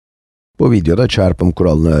Bu videoda çarpım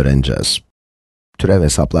kuralını öğreneceğiz. Türev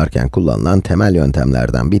hesaplarken kullanılan temel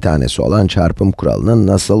yöntemlerden bir tanesi olan çarpım kuralının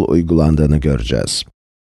nasıl uygulandığını göreceğiz.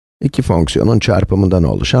 İki fonksiyonun çarpımından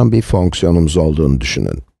oluşan bir fonksiyonumuz olduğunu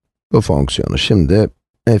düşünün. Bu fonksiyonu şimdi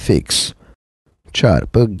fx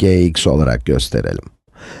çarpı gx olarak gösterelim.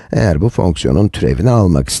 Eğer bu fonksiyonun türevini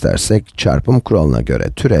almak istersek, çarpım kuralına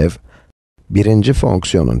göre türev, birinci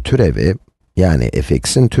fonksiyonun türevi, yani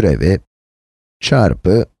fx'in türevi,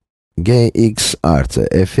 çarpı gx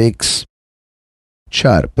artı fx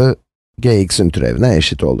çarpı gx'in türevine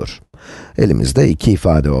eşit olur. Elimizde iki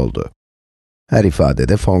ifade oldu. Her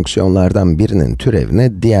ifadede fonksiyonlardan birinin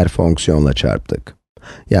türevini diğer fonksiyonla çarptık.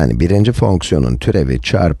 Yani birinci fonksiyonun türevi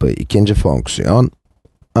çarpı ikinci fonksiyon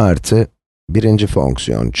artı birinci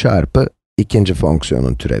fonksiyon çarpı ikinci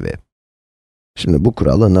fonksiyonun türevi. Şimdi bu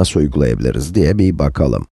kuralı nasıl uygulayabiliriz diye bir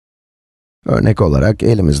bakalım. Örnek olarak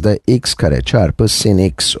elimizde x kare çarpı sin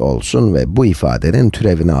x olsun ve bu ifadenin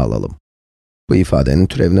türevini alalım. Bu ifadenin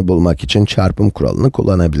türevini bulmak için çarpım kuralını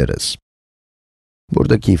kullanabiliriz.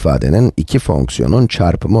 Buradaki ifadenin iki fonksiyonun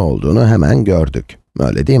çarpımı olduğunu hemen gördük.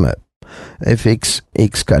 Öyle değil mi? fx,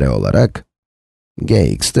 x kare olarak,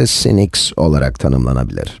 gx de sin x olarak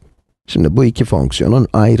tanımlanabilir. Şimdi bu iki fonksiyonun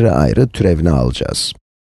ayrı ayrı türevini alacağız.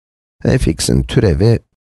 fx'in türevi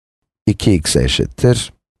 2x'e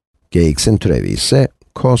eşittir, gx'in türevi ise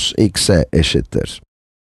cos x'e eşittir.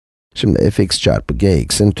 Şimdi fx çarpı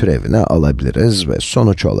gx'in türevini alabiliriz ve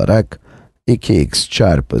sonuç olarak 2x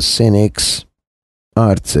çarpı sin x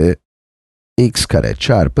artı x kare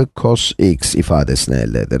çarpı cos x ifadesini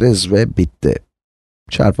elde ederiz ve bitti.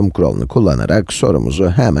 Çarpım kuralını kullanarak sorumuzu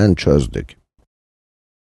hemen çözdük.